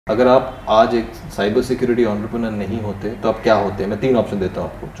अगर आप आज एक साइबर सिक्योरिटी एंटरप्रेन्योर नहीं होते तो आप क्या होते? मैं 3 ऑप्शन देता हूँ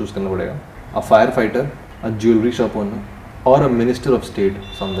आपको, चूज करना पड़ेगा। A fire fighter, a jewellery shop owner और a minister of state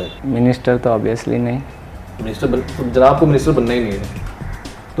somewhere. Minister तो ऑब्वियसली नहीं। मिनिस्टर तो जरा आपको मिनिस्टर बनना ही नहीं है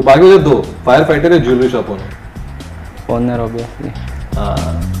तो बाकी जो 2 फायर फाइटर या jewellery shop owner. Owner obviously.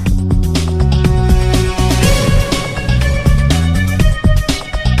 हाँ,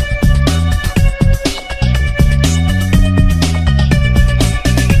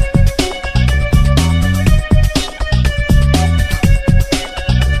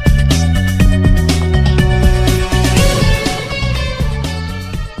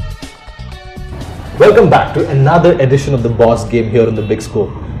 welcome back to another edition of the boss game here on the big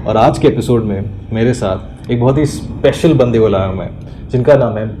scope. और आज के एपिसोड में मेरे साथ एक बहुत ही स्पेशल बंदे को लाया हूं मैं, जिनका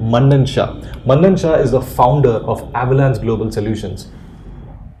नाम है Mannan Shah. Mannan Shah is the founder of Avalanche Global Solutions.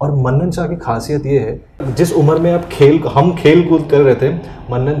 और मन्नन शाह की खासियत ये है, जिस उम्र में हम खेल कूद कर रहे थे,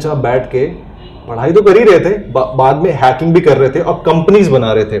 मन्नन शाह बैठ के पढ़ाई तो कर ही रहे थे, बाद में हैकिंग भी कर रहे थे और कंपनीज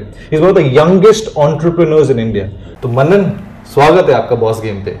बना रहे थे। Is one of the youngest entrepreneurs in India. तो मन्नन, स्वागत है आपका बॉस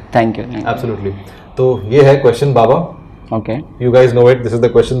गेम पे। Thank you. एब्सोल्युटली। तो ये है क्वेश्चन बाबा। Okay, you guys know it, this is the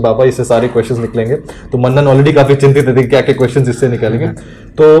question बाबा। इससे सारे क्वेश्चंस निकलेंगे। तो मन्नन ऑलरेडी काफी चिंतित है कि क्या क्या क्वेश्चंस इससे निकालेंगे।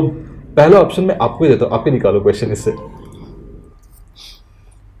 तो पहला ऑप्शन मैं आपको ही देता हूं, आप ही निकालो क्वेश्चन इससे।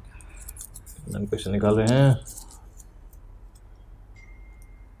 क्वेश्चन निकाल रहे हैं,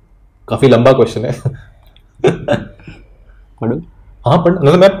 काफी लंबा क्वेश्चन है। पढ़ो। हाँ पढ़,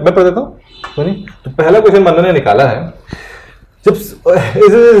 मतलब मैं पढ़ देता हूँ। तो पहला क्वेश्चन मन्नन ने निकाला है, जब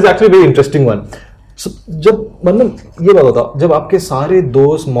is actually very interesting one. जब मतलब ये बात बताओ, जब आपके सारे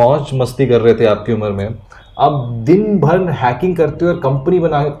दोस्त मौज मस्ती कर रहे थे आपकी उम्र में, आप दिन भर हैकिंग करते हो और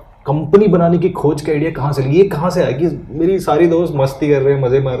कंपनी बनाने की खोज का आइडिया कहाँ से, ये कहाँ से आया कि मेरी सारी दोस्त मस्ती कर रहे हैं,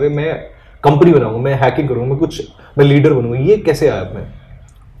 मजे मार रहे हैं, मैं कंपनी बनाऊंगा, मैं हैकिंग करूंगा, मैं लीडर बनूंगा, ये कैसे आया आप में?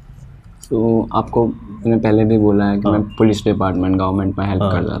 तो आपको मैंने पहले भी बोला है कि मैं पुलिस डिपार्टमेंट गवर्नमेंट में हेल्प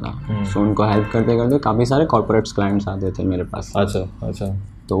करता था। सो उनको हेल्प करते करते काफ़ी सारे कॉर्पोरेट्स क्लाइंट्स आते थे मेरे पास। अच्छा।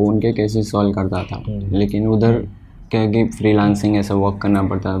 तो उनके केसेस सॉल्व करता था, लेकिन उधर क्या कि फ्रीलांसिंग ऐसा वर्क करना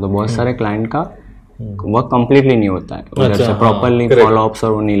पड़ता था, तो बहुत सारे क्लाइंट का वर्क कंप्लीटली नहीं होता है उधर से, प्रॉपरली फॉलो अप्स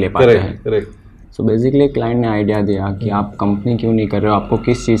और वो नहीं ले पाते हैं। सो बेसिकली क्लाइंट ने आइडिया दिया कि आप कंपनी क्यों नहीं कर रहे हो, आपको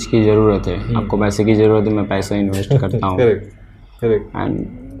किस चीज़ की ज़रूरत है, आपको पैसे की ज़रूरत है, मैं पैसा इन्वेस्ट करता हूँ। एंड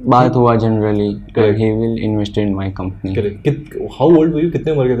बात हुआ generally, he will invest in my company. How old were you,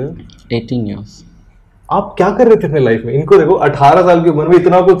 कितने उम्र के थे? 18 ईयर्स। आप क्या कर रहे थे अपने लाइफ में? इनको देखो, 18 साल की उम्र में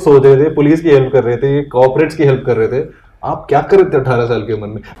इतना कुछ सोच रहे थे, पुलिस की हेल्प कर रहे थे, कॉर्पोरेट्स की हेल्प कर रहे थे। आप क्या कर रहे थे 18 साल की उम्र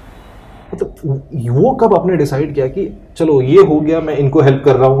में? मतलब वो कब आपने डिसाइड किया कि चलो ये हो गया, मैं इनको हेल्प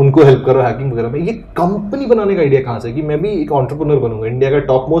कर रहा हूँ, उनको हेल्प कर रहा हूँ हैकिंग वगैरह में, ये कंपनी बनाने का आइडिया कहाँ से कि मैं भी एक एंटरप्रेन्योर बनूंगा, इंडिया का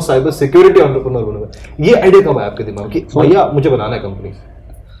top most cyber security entrepreneur बनूंगा? ये आइडिया कब आया आपके दिमाग में कि भैया मुझे बनाना है कंपनी?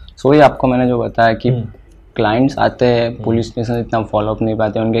 सो ये आपको मैंने जो बताया कि क्लाइंट्स आते हैं, पुलिस स्टेशन इतना फॉलोअप नहीं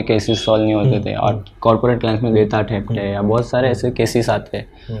पाते, उनके केसेस सॉल्व नहीं होते थे, और कॉर्पोरेट क्लाइंट्स में डेटा थेफ्ट है या बहुत सारे ऐसे केसेस आते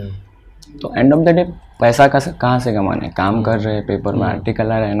हैं। तो एंड ऑफ द डे पैसा कहाँ से कमाना है? काम कर रहे हैं, पेपर में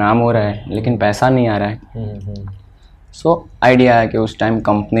आर्टिकल आ रहा है, नाम हो रहा है, लेकिन पैसा नहीं आ रहा है। सो आइडिया है कि उस टाइम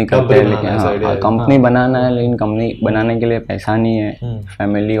कंपनी करते हैं, लेकिन कंपनी बनाना है, लेकिन कंपनी बनाने के लिए पैसा नहीं है,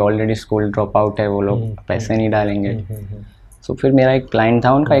 family already school drop out है, वो लोग पैसे नहीं डालेंगे। सो फिर मेरा एक क्लाइंट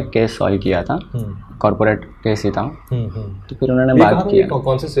था, उनका एक केस सॉल्व किया था, कॉर्पोरेट केस ही था। तो फिर उन्होंने बात किया,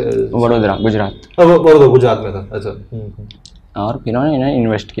 कौन से? वडोदरा, गुजरात। गुजरात में था। अच्छा। और फिर उन्होंने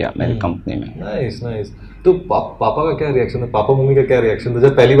इन्वेस्ट किया मेरी कंपनी में। नाइस। तो पापा का क्या रिएक्शन था, पापा मम्मी का क्या रिएक्शन था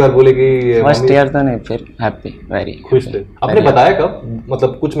जब पहली बार बोले कि? फर्स्ट ईयर तो नहीं, फिर हैप्पी, वेरी खुश थे। आपने बताया कब,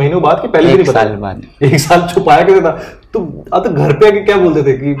 मतलब कुछ महीनों बाद कि पहले? 1 साल बाद। 1 साल छुपाया कैसे था? तो अब तो घर पे आके क्या बोलते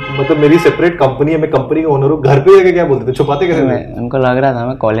थे कि मतलब मेरी सेपरेट कंपनी है, मैं कंपनी का ओनर हूँ, घर पे आके क्या बोलते थे, छुपाते कैसे थे? उनको लग रहा था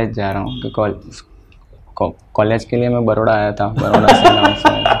मैं कॉलेज जा रहा हूँ, कॉलेज के लिए मैं बड़ौदा आया था, बड़ौदा से।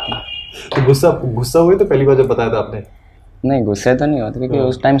 तो गुस्सा हुए तो पहली बार जब बताया था आपने? नहीं, गुस्से तो नहीं होते, क्योंकि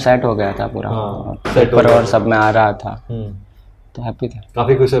उस टाइम सेट हो गया था पूरा, पेपर और सब में आ रहा था, तो हैप्पी था,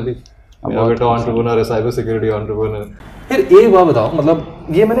 काफी खुश अभी एंटरप्रेन्योर है, साइबर सिक्योरिटी एंटरप्रेन्योर। फिर एक बात बताओ, मतलब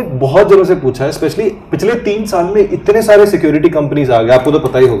ये मैंने बहुत जनों से पूछा है, स्पेशली पिछले 3 साल में इतने सारे सिक्योरिटी कंपनीज आ गए, आपको तो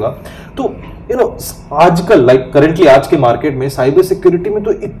पता ही होगा। तो आजकल करेंटली आज के मार्केट में साइबर सिक्योरिटी में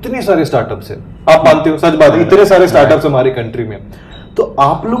तो इतने सारे स्टार्टअप्स हैं, आप मानते हो? सच बात है, इतने सारे स्टार्टअप्स हमारी कंट्री में। तो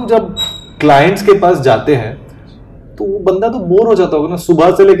आप लोग जब क्लाइंट्स के पास जाते हैं तो वो बंदा तो बोर हो जाता होगा ना,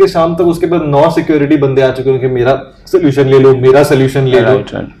 सुबह से लेकर शाम तक उसके पास 9 सिक्योरिटी बंदे आ चुके हैं कि मेरा सोल्यूशन ले लो, मेरा सोल्यूशन ले लो।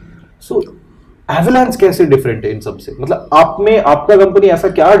 सो एवलांच कैसे डिफरेंट है इन सब से? मतलब आप में आपका कंपनी ऐसा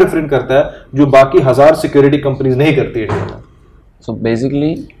क्या डिफरेंट करता है जो बाकी 1000 सिक्योरिटी कंपनीज नहीं करती है? So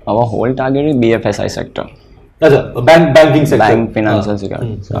basically our whole target is BFSI sector. अच्छा, banking sector, bank, financial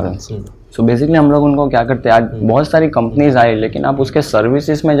security. So basically हम लोग उनको क्या करते हैं, आज बहुत सारी कंपनीज आई, लेकिन आप उसके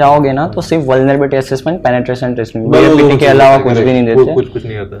सर्विसेज में जाओगे ना तो सिर्फ vulnerability assessment, penetration testing, VAPT के अलावा कुछ भी नहीं देते। कुछ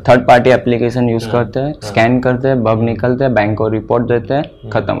नहीं आता। थर्ड पार्टी एप्लीकेशन यूज करते हैं, स्कैन करते हैं, बग निकलते हैं, बैंक को रिपोर्ट देते हैं,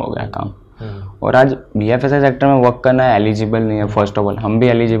 खत्म हो गया काम। और आज BFSI सेक्टर में वर्क करना है एलिजिबल नहीं है। फर्स्ट ऑफ ऑल हम भी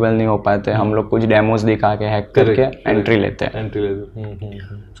एलिजिबल नहीं हो पाते, हम लोग कुछ डेमोज दिखा के हैक करके एंट्री लेते हैं।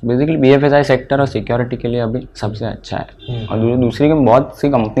 बेसिकली BFSI सेक्टर और सिक्योरिटी के लिए अभी सबसे अच्छा है। और दूसरी में बहुत सी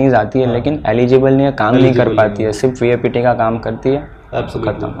कंपनीज आती है लेकिन एलिजिबल नहीं है, काम नहीं कर पाती है, सिर्फ VAPT का काम करती है,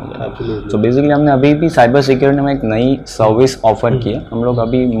 खत्म हो गया। तो बेसिकली हमने अभी भी साइबर सिक्योरिटी में एक नई सर्विस ऑफर की है। हम लोग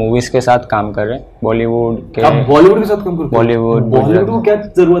अभी मूवीज के साथ काम कर रहे हैं, बॉलीवुड के। अब बॉलीवुड के साथ काम करते हैं? बॉलीवुड को क्या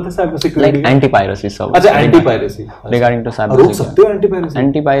जरूरत है cyber security? Like anti piracy service. अच्छा, anti piracy regarding to cyber. रोक सकते हो एंटी पायरेसी?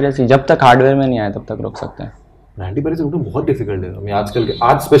 एंटी पायरेसी जब तक हार्डवेयर में नहीं आया तब तक रोक सकते हैं। एंटी पायरेसी रोकना बहुत डिफिकल्ट है। मैं आजकल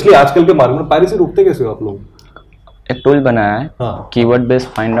के स्पेशली आजकल के मार्केट में पायरेसी रोकते कैसे हो आप लोग? एक टूल बनाया है, कीवर्ड बेस्ड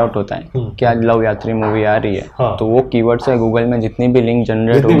फाइंड आउट होता है कि आज लव यात्री मूवी आ रही है, तो वो कीवर्ड से गूगल में जितनी भी लिंक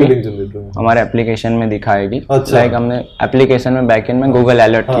जनरेट होगी हमारे एप्लीकेशन में दिखाएगी। लाइक हमने एप्लीकेशन में बैकएंड में गूगल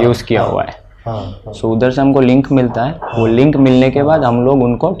अलर्ट यूज किया हुआ है। सो उधर से हमको लिंक मिलता है, वो लिंक मिलने के बाद हम लोग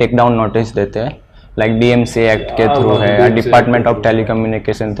उनको टेक डाउन नोटिस देते हैं, लाइक DMCA एक्ट के थ्रू है या डिपार्टमेंट ऑफ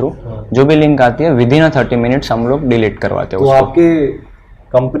टेलीकम्युनिकेशन थ्रू। जो भी लिंक आती है विदिन 30 मिनट्स हम लोग डिलीट करवाते हैं। तो आपके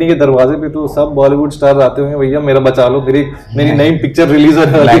कंपनी के दरवाजे पे तो सब बॉलीवुड स्टार आते होंगे, भैया मेरा बचा लो, मेरी नई पिक्चर रिलीज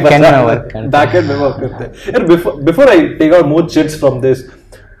होने वाली है। बैकएंड में वर्क करते हैं। यार before I take out more chits from this,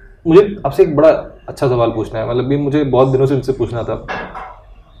 मुझे आपसे एक बड़ा अच्छा सवाल पूछना है। मतलब भी मुझे बहुत दिनों से इनसे पूछना था।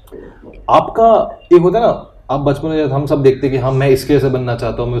 आपका एक होता है ना, आप बचपन में हम सब देखते हैं कि हाँ मैं इसके से बनना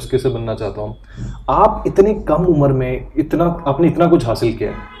चाहता हूँ, मैं उसके से बनना चाहता हूँ। आप इतनी कम उम्र में आपने इतना कुछ हासिल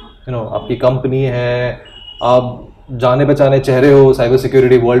किया, आपकी कंपनी है, आप जाने पहचाने चेहरे हो साइबर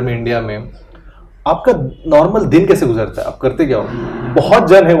सिक्योरिटी वर्ल्ड में, इंडिया में। आपका नॉर्मल दिन कैसे गुजरता है? आप करते क्या हो? बहुत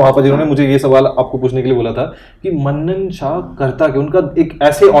जन है वहां पर जिन्होंने मुझे ये सवाल आपको पूछने के लिए बोला था कि मनन शाह करता क्या, उनका एक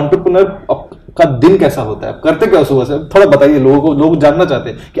ऐसे एंटरप्रेन्योर का दिन कैसा होता है, आप करते क्या सुबह से? थोड़ा बताइए, लोग जानना चाहते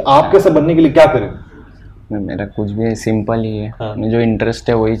हैं कि आप कैसे बनने के लिए क्या करें। मेरा कुछ भी सिंपल ही है। मैं जो इंटरेस्ट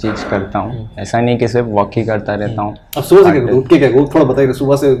है वही चीज करता हूँ, ऐसा नहीं कि सिर्फ वर्क ही करता रहता हूँ। अब सुबह से क्या उठ के क्या थोड़ा बताइए,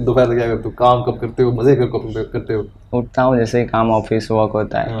 सुबह से दोपहर तक क्या करते हो, काम कब करते हो, मजे कब करते हो? उठता हूँ, जैसे ही काम ऑफिस वर्क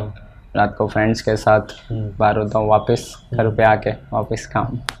होता है, रात को फ्रेंड्स के साथ बाहर होता हूँ, वापस घर पे आके वापस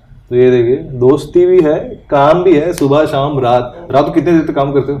काम। तो ये देखिए, दोस्ती भी है, काम भी है, सुबह शाम रात को कितने देर तक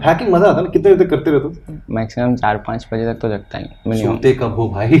काम करते हो? हैकिंग मजा आता है ना, कितने देर तक करते रहते हो? मैक्सिमम 4-5 बजे तक तो जगता ही। सोते कब हो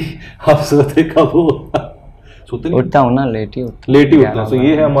भाई आप? सोते कब हो? उठता हूँ ना, लेट ही उठता हूँ। तो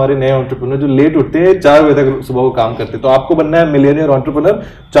ये है हमारे नए एंटरप्रेन्योर जो लेट उठते हैं, 4 बजे तक सुबह को काम करते हैं। तो आपको बनना है मिलियनियर एंटरप्रेन्योर,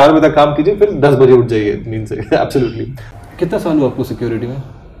 4 बजे तक काम कीजिए, फिर 10 बजे उठ जाइए नींद से। एब्सोल्युटली। कितना साल हुआ आपको सिक्योरिटी में?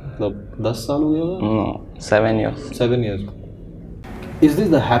 मतलब 10 साल हो गया? 7 years. 7 years. Is this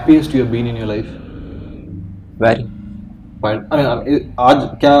the happiest you have been in your life? Very. आज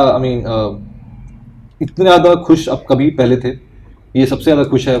क्या इतने ज्यादा खुश आप कभी पहले थे? ये सबसे ज्यादा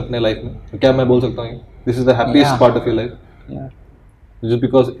खुश है अपने लाइफ में, क्या मैं बोल सकता हूँ this is the happiest part of your life? Just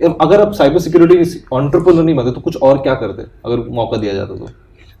because अगर आप साइबर सिक्योरिटी एंटरप्रेन्योर नहीं बनते तो कुछ और क्या करते अगर मौका दिया जाता तो?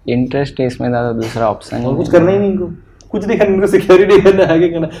 इंटरेस्ट है इसमें ज़्यादा, दूसरा ऑप्शन और कुछ करना ही नहीं, कुछ नहीं करना, सिक्योरिटी करना,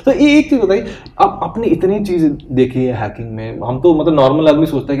 हैकिंग करना। तो एक चीज बताइए, आप आपने इतनी चीज देखी है हैकिंग में। हम तो मतलब नॉर्मल आदमी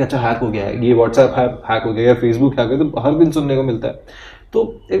सोचता है कि अच्छा हैक हो गया है, ये व्हाट्सएप हैक हो गया या फेसबुक हैक हो गया, तो हर दिन सुनने को मिलता है। तो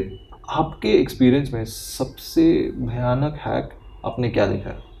आपके एक्सपीरियंस में सबसे भयानक हैक आपने क्या देखा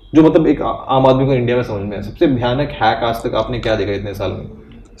है, जो मतलब एक आम आदमी को इंडिया में समझ में है? सबसे भयानक हैक आज तक आपने क्या देखा इतने साल में?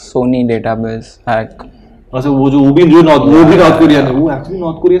 Soni database hack. अच्छा, वो भी नॉर्थ कोरिया ने, वो एक्चुअली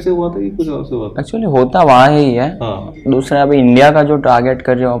नॉर्थ कोरिया से हुआ था कि कुछ और से हुआ था? एक्चुअली होता वहाँ ही है। दूसरा अभी इंडिया का जो टारगेट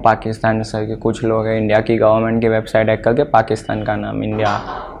कर रहे हो पाकिस्तान से, कि कुछ लोग हैं इंडिया की गवर्नमेंट की वेबसाइट हैक करके पाकिस्तान का नाम इंडिया।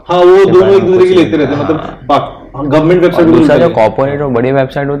 हाँ, वो दोनों एक दूसरे की लेते रहते हैं, मतलब गवर्नमेंट वेबसाइट। दूसरा जो कॉर्पोरेट और बड़ी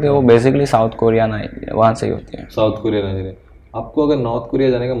वेबसाइट होती है वो बेसिकली साउथ कोरिया ना, वहाँ से ही होती है। साउथ कोरिया ना। आपको अगर नॉर्थ कोरिया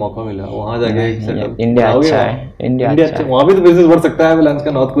जाने का मौका मिला, वहाँ जाके इंडिया अच्छा है, इंडिया अच्छा है, वहाँ भी तो बिजनेस बढ़ सकता है रिलायंस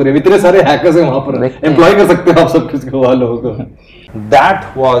का। नॉर्थ कोरिया इतने सारे हैकर्स हैं, वहाँ पर एम्प्लॉय कर सकते हो आप सब किसी को, लोगों को।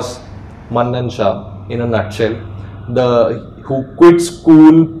 That was Manan Shah in a nutshell, the who quit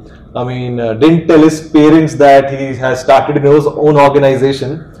school, didn't tell his parents that he has started his own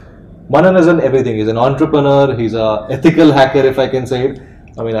organization. Manan has done everything. He's an entrepreneur, he's a ethical hacker if I can say it.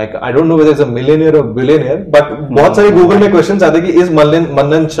 I don't know whether it's a millionaire or billionaire, but बहुत सारे Google में questions आते हैं कि is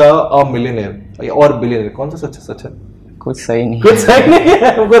Manan Shah a millionaire और billionaire, कौन सा सच है? कुछ सही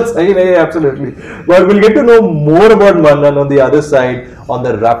नहीं है, absolutely. But we'll get to know more about Manan on the other side on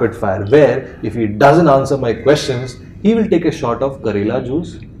the rapid fire, where if he doesn't answer my questions, he will take a shot of Karela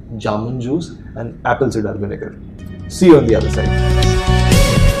juice jamun juice and Apple cider vinegar. C you on the other side.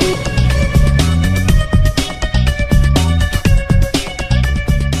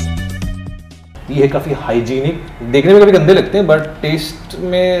 ये काफी hygienic, देखने में कभी गंदे लगते हैं but test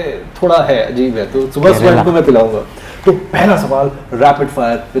में थोड़ा है, अजीब है, तो सुबह सुबह इनको मैं पिलाऊंगा। तो पहला सवाल rapid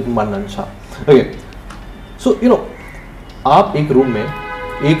fire with Mannan Shah. Okay, so you know आप एक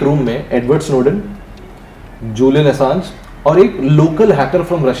रूम में एडवर्ड स्नोडन, जूलियन असांज और एक लोकल हैकर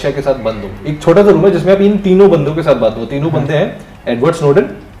फ्रॉम रशिया के साथ बंद हो। एक छोटा सा रूम है जिसमें आप इन तीनों बंदों के साथ बात हो। तीनों बंदे हैं, Edward Snowden,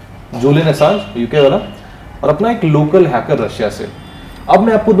 Julian Assange UK वाला और अपना एक लोकल हैकर रशिया से। अब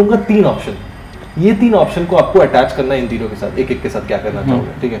मैं आपको दूंगा 3 ऑप्शन, ये 3 ऑप्शन को आपको अटैच करना है इन तीनों के साथ, एक एक के साथ क्या करना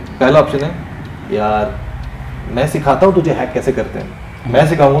चाहोगे, ठीक है। पहला ऑप्शन है, यार मैं सिखाता हूँ तुझे हैक कैसे करते हैं, मैं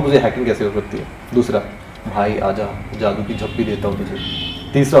सिखाऊंगा तुझे हैकिंग कैसे हो सकती है। दूसरा, भाई आजा जादू की झप्पी देता हूँ तुझे।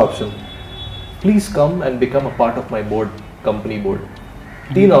 तीसरा option, please come and become a part of my board, company board.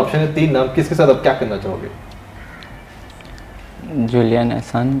 3 option है, 3 नाम, किसके साथ आप क्या करना चाहोगे? जूलियन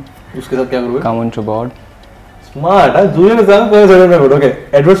असांज, उसके साथ क्या करोगे? Come on to board. Smart है, जूलियन असांज को साइड में बोलो। ओके,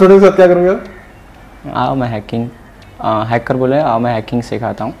 एडवर्ड स्नोडन के साथ क्या करोगे आप? मैं हैकिंग, हैकर बोले मैं हैकिंग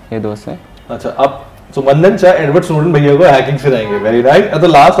सिखाता हूँ ये दोस्त है। अच्छा, अब so Mannan Shah Edward Snowden भैया को हैकिंग सिखाएंगे, वेरी नाइस। तो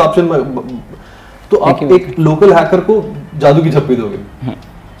लास्ट ऑप्शन तो आप एक लोकल हैकर को जादू की झप्पी दोगे।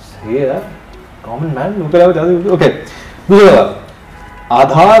 सही है यार, कॉमन मैन लोकल हैकर जादू। ओके, दूसरा सवाल,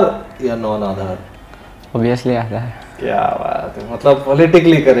 आधार या नॉन आधार? ऑब्वियसली आधार। क्या बात है, मतलब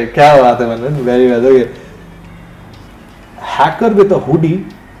पॉलिटिकली करे, क्या बात है Mannan, very well. Okay, hacker with a hoodie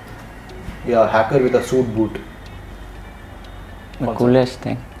या hacker with a suit boot? Coolest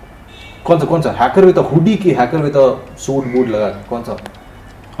thing. कौन सा हैकर विद अ हुडी की hacker with a suit boot लगा, कौन सा?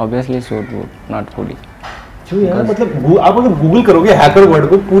 Obviously suit boot, not hoodie. क्यों यार, मतलब आप अगर गूगल करोगे हैकर वर्ड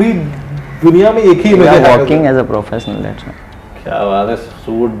को, पूरी दुनिया में एक ही इमेज है, working as a professional, that's why. क्या बात है,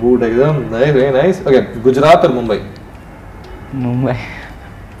 सूट बूट एकदम nice, very nice. Okay, Gujarat और मुंबई? मुंबई।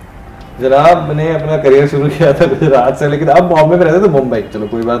 जनाब मैंने अपना करियर शुरू किया था गुजरात से, लेकिन अब बॉम्बे में रहते तो मुंबई। चलो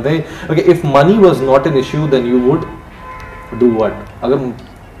कोई बात नहीं। Okay, if money was not an issue then you would do what? अगर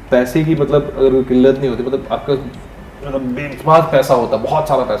पैसे की मतलब अगर किल्लत नहीं होती, मतलब आपका मतलब बेशुमार पैसा होता, बहुत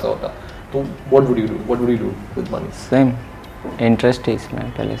सारा पैसा होता, तो what would you do? What would you do with money? Same interest है इसमें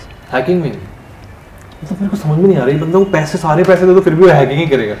पहले से। हैकिंग में? मतलब मेरे को समझ में नहीं आ रही, बंदा को पैसे, सारे पैसे दे तो फिर भी वो हैकिंग ही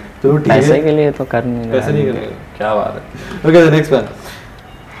करेगा। चलो ठीक है, पैसे के लिए तो कर नहीं रहा, पैसे नहीं करेगा, क्या बात है। ओके, द नेक्स्ट वन,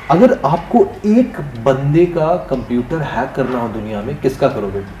 अगर आपको एक बंदे का कंप्यूटर हैक करना हो दुनिया में, किसका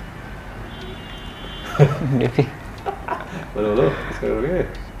करोगे? बोलो किसका करोगे?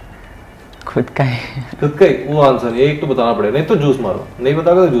 खुद का ही। खुद का ही? वो आंसर नहीं, एक तो बताना पड़ेगा, नहीं तो जूस मारो, नहीं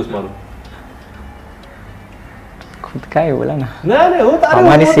बताओगे तो जूस मारो। खुद का ही बोला ना। नहीं वो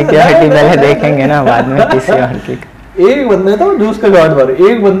हमारी सिक्योरिटी पहले देखेंगे ना, बाद में किसी और की। एक बंदा है तो जूस का गार्ड मारो,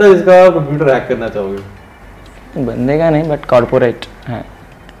 एक बंदा जिसका कंप्यूटर हैक करना चाहोगे? बंदे का नहीं, बट कॉर्पोरेट है।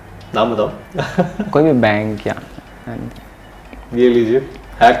 नाम बताओ। कोई भी बैंक या ये लीजिए,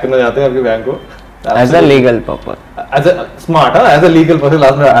 हैक करना चाहते हैं आपके बैंक को as a legal purpose, as a smart, as a legal purpose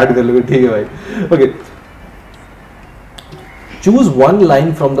last में ऐड कर लोगे, ठीक है भाई। Okay, choose one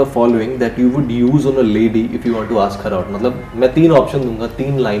line from the following that you would use on a lady if you want to ask her out. मतलब मैं 3 option दूंगा,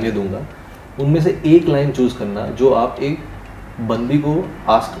 3 लाइनें दूंगा, उनमें से एक लाइन चूज करना जो आप एक बंदी को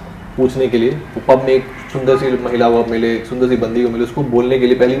आस्क पूछने के लिए, पब में एक सुंदर सी महिला को मिले, एक सुंदर सी बंदी को मिले, उसको बोलने के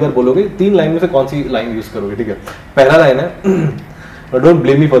लिए पहली बार बोलोगे। 3 लाइन में से कौन सी लाइन यूज करोगे, ठीक है। पहला लाइन है, don't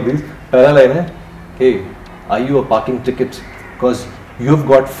blame me for this, पहला लाइन है, hey, are you a parking ticket? Because you've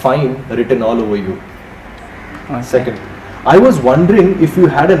got fine written all over you. Okay. Second, I was wondering if you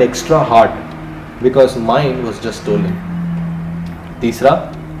had an extra heart because mine was just stolen. तीसरा,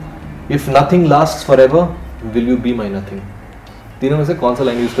 if nothing lasts forever, will you be my nothing? तीनों में से कौन सा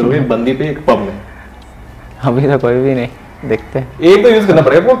line use करोगे बंदी पे, एक पब में? अभी तो कोई भी नहीं, देखते। एक तो यूज करना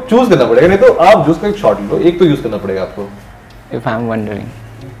पड़ेगा, आपको चूज करना पड़ेगा, नहीं तो आप जूस का एक शॉट लो, एक तो यूज करना पड़ेगा आपको। If I'm wondering,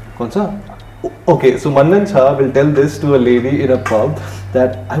 कौन सा? Okay, so Mannan Shah will tell this to a lady in a pub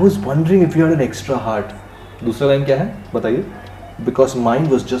that I was wondering if you had an extra heart. दूसरा लाइन क्या है बताइए? Because mine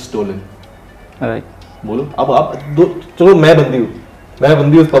was just stolen. right? बोलो अब आप दो, चलो मैं बंदी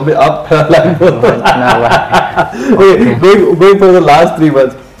हूँ उस पब में, आप पहला लाइन बोलो। Okay, going for the last 3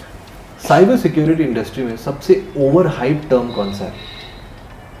 months. Cyber security industry में सबसे ओवर हाइप टर्म कौन सा है?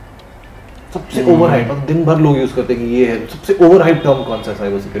 सबसे ओवर हाइप, दिन भर लोग यूज करते हैं कि ये है, सबसे ओवर हाइप टर्म कौन सा है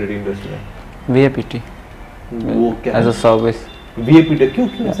साइबर सिक्योरिटी इंडस्ट्री में? VAPT, वो क्या एज अ सर्विस। VAPT क्यों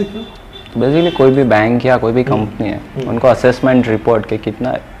ऐसे क्यों? बेसिकली कोई भी बैंक या कोई भी कंपनी है, उनको असेसमेंट रिपोर्ट के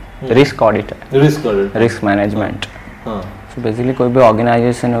कितना रिस्क ऑडिट है, रिस्क मैनेजमेंट। तो बेसिकली कोई भी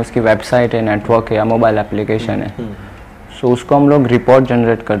ऑर्गेनाइजेशन है, उसकी वेबसाइट है, नेटवर्क है या मोबाइल एप्लीकेशन है, सो उसको हम लोग रिपोर्ट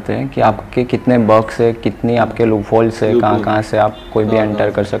जनरेट करते हैं कि आपके कितने बग्स है, कितनी आपके लूपहोल्स है, कहाँ से आप कोई भी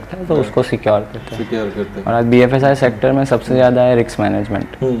एंटर कर सकते हैं, तो उसको सिक्योर करते हैं। और आज BFSI सेक्टर में सबसे ज़्यादा है रिस्क मैनेजमेंट।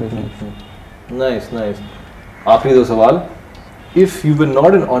 Nice nice. आखिरी 2 सवाल, if you were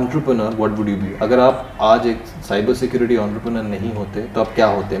not an entrepreneur what would you be? अगर आप आज एक साइबर सिक्योरिटी एंटरप्रेन्योर नहीं होते तो आप क्या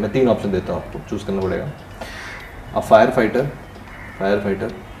होते? मैं 3 ऑप्शन देता हूँ, आपको चूज करना पड़ेगा। आप fire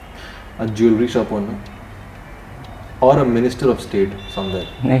fighter, a jewellery shop owner और a minister of state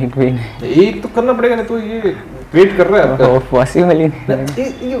somewhere. नहीं, कोई नहीं। एक तो करना पड़ेगा, नहीं तो ये वेट कर रहा है आपका। पॉसिबल ही नहीं।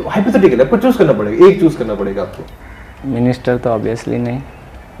 ये हाइपोथेटिकल है, आपको चूज करना पड़ेगा, एक चूज करना पड़ेगा आपको। मिनिस्टर तो ऑब्वियसली नहीं।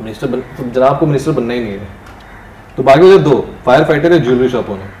 मिनिस्टर तो जनाब को मिनिस्टर बनना ही नहीं है, तो बाकी जो 2, फायर फाइटर है, ज्वेलरी शॉप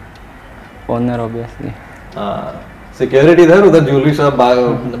ओनर ऑब्वियसली। हाँ, सिक्योरिटी इधर, उधर ज्वेलरी शॉप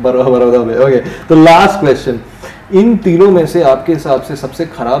बड़ौदा में। ओके, तो लास्ट क्वेश्चन, इन तीनों में से आपके हिसाब से सबसे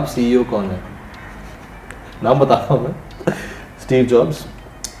खराब CEO कौन है? नाम बताता हूँ मैं, स्टीव जॉब्स,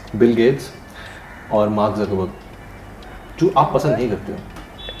 बिल गेट्स और मार्क ज़करबर्ग, जो आप पसंद नहीं करते हो।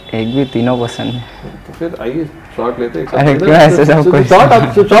 एक भी, तीनों पसंद है। तो फिर आइए शॉर्ट लेते हैं। अरे क्यों ऐसे सब कुछ?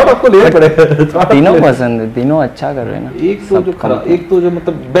 शॉर्ट आपको लेना पड़ेगा। तीनों पसंद है, तीनों अच्छा कर रहे हैं ना। एक तो जो खराब, एक तो जो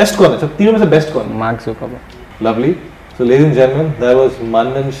मतलब बेस्ट कौन है? सब तीनों में से बेस्ट कौन है? Mark Zuckerberg. Lovely. So, ladies and gentlemen, that was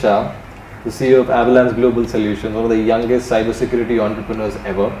Manan Shah, the CEO of Avalanche Global Solutions, one of the youngest cybersecurity entrepreneurs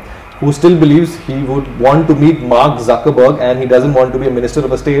ever, who still believes he would want to meet Mark Zuckerberg, and he doesn't want to be a minister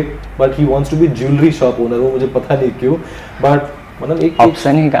of a state, but he wants to be jewelry shop owner. वो मुझे पता नहीं क्यों, but मतलब एक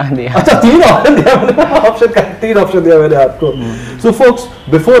option ही कहाँ दिया? अच्छा, 3 ऑप्शन दिया मैंने। तीन ऑप्शन दिया मैंने आपको। So, folks,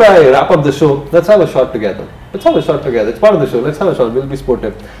 before I wrap up the show, let's have a shot together. It's part of the show. Let's have a shot. We'll be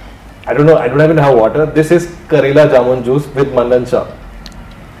sportive. I don't know. I don't even have water. This is Karela Jamun juice with Manan Shah.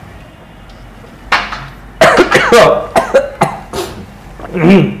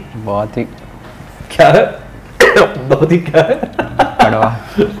 बहुत ही क्या है? बहुत ही क्या है?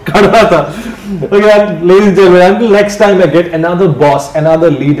 कड़वा था। Okay, ladies and gentlemen, until next time I get another boss, another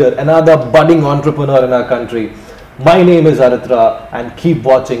leader, another budding entrepreneur in our country. My name is Aritra, and keep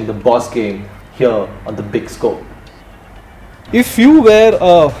watching the Boss Game here on the Big Scope. If you were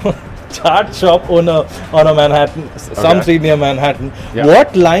a chart shop owner on a Manhattan, some street near Manhattan,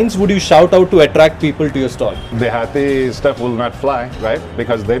 what lines would you shout out to attract people to your stall? Dehati stuff will not fly, right?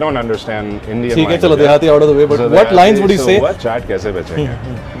 Because they don't understand Indian ठीक है, language. चलो Dehati out of the way, but So what lines would you so say? What chaat कैसे बेचेंगे?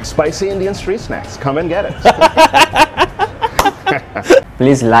 Spicy Indian street snacks. Come and get it.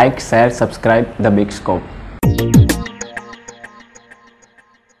 Please like, share, subscribe The Big Scope.